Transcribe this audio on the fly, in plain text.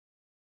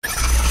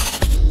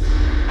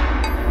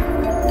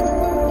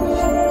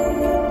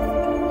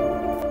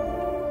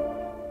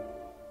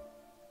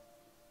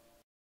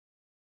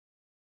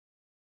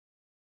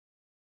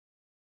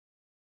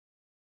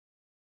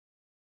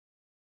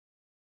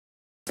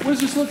What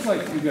does this look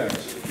like to you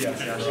guys? Yeah,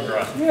 the Ashi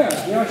Barai. Yeah,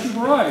 the Ashi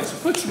Barai. It's a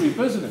foot sweep,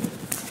 isn't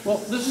it? Well,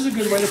 this is a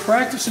good way to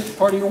practice it,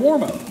 part of your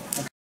warm-up.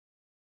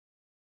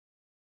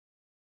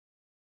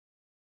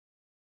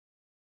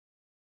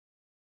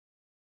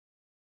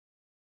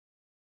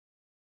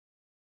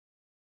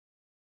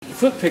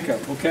 Foot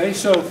pickup, okay?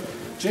 So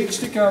Jake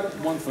stick out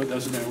one foot,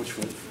 doesn't matter which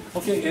foot.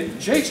 Okay,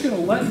 and Jake's going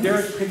to let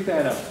Derek pick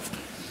that up.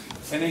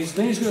 And then he's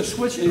going to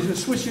switch, and he's going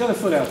to switch the other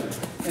foot out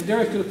there. And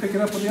Derek's going to pick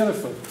it up on the other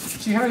foot.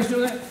 See how he's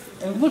doing that?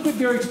 And look what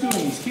Derek's doing.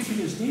 He's keeping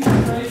his knees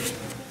straight,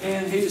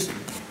 and he's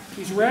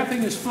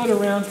wrapping his foot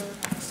around.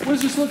 What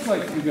does this look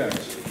like to you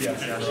guys? Yeah,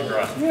 the Ashi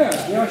Barai. Yeah,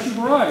 the Ashi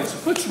Barai. It's a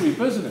foot sweep,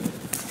 isn't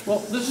it? Well,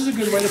 this is a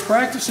good way to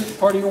practice it,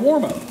 part of your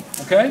warm-up,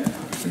 okay?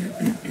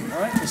 All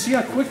right, and see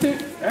how quick they,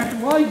 after a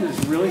while, you do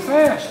this really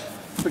fast,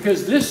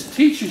 because this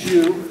teaches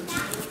you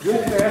good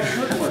fast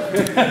footwork.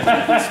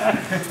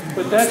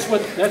 But that's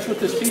what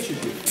this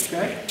teaches you,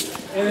 okay?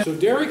 And so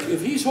Derek,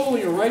 if he's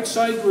holding a right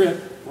side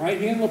grip, right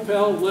hand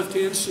lapel, left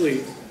hand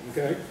sleeve,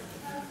 okay?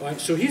 All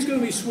right, so he's going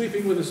to be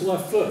sweeping with his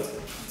left foot,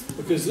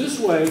 because this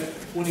way,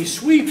 when he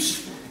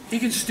sweeps, he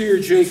can steer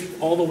Jake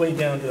all the way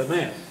down to the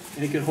mat,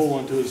 and he can hold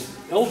onto his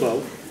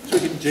elbow, so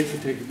Jake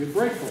can take a good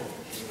break fall.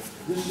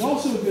 This is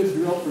also a good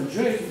drill for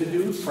Jake to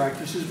do is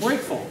practice his break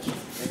falls,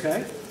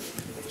 okay?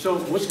 So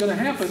what's going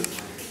to happen,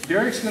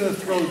 Derek's going to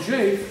throw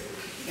Jake,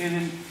 and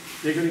then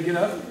they're going to get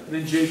up, and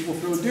then Jake will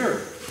throw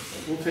Derek.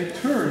 We'll take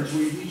turns.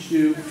 We each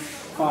do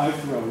 5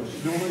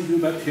 throws. Normally do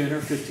about 10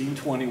 or 15,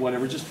 20,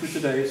 whatever. Just for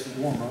today, it's a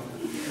warm-up.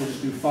 We'll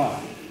just do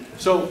 5.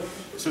 So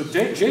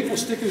Jake will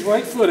stick his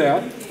right foot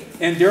out,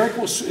 and Derek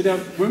will, now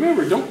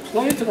remember, don't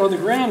plant it on the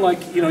ground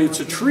like, you know, it's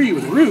a tree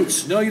with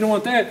roots. No, you don't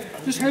want that.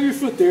 Just have your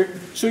foot there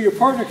so your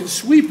partner can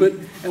sweep it.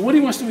 And what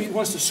he wants to do, he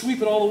wants to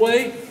sweep it all the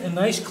way in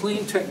nice,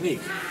 clean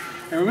technique.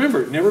 And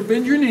remember, never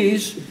bend your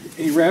knees,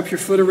 and you wrap your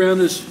foot around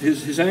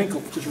his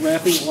ankle, just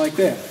wrapping it like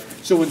that.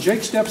 So when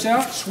Jake steps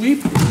out,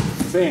 sweep,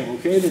 bam,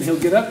 okay? Then he'll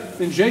get up.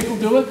 Then Jake will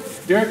do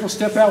it. Derek will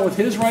step out with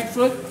his right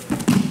foot.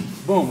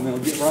 Boom, they'll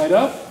get right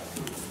up.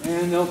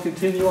 And they'll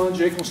continue on.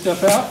 Jake will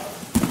step out.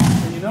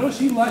 And you notice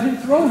he let him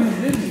throw him,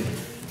 didn't he?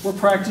 We're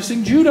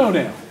practicing judo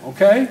now,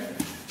 okay?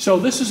 So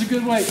this is a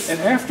good way.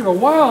 And after a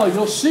while,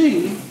 you'll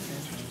see,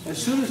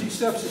 as soon as he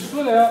steps his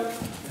foot out,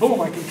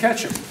 boom, I can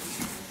catch him.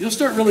 You'll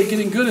start really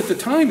getting good at the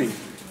timing.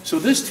 So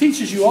this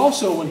teaches you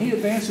also, when he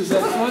advances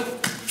that foot,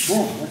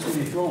 boom, that's when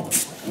you throw him.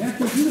 And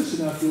after you do this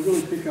enough, you'll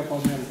really pick up on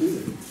how to do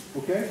it.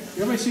 Okay?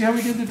 Everybody see how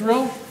we did the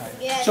drill?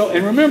 Yeah. So,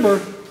 and remember,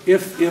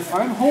 if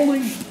I'm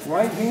holding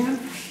right hand,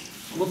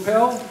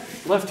 lapel,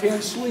 left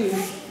hand sleeve,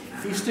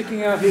 he's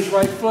sticking out his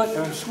right foot, and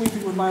I'm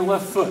sweeping with my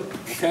left foot.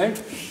 Okay?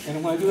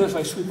 And when I do this,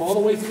 I sweep all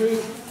the way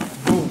through,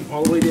 boom,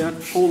 all the way down,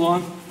 hold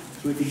on,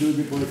 so we can do a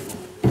good break fall.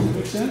 Does that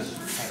make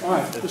sense? All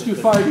right, let's do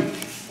 5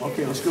 each.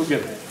 Okay, let's go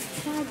get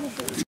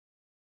it.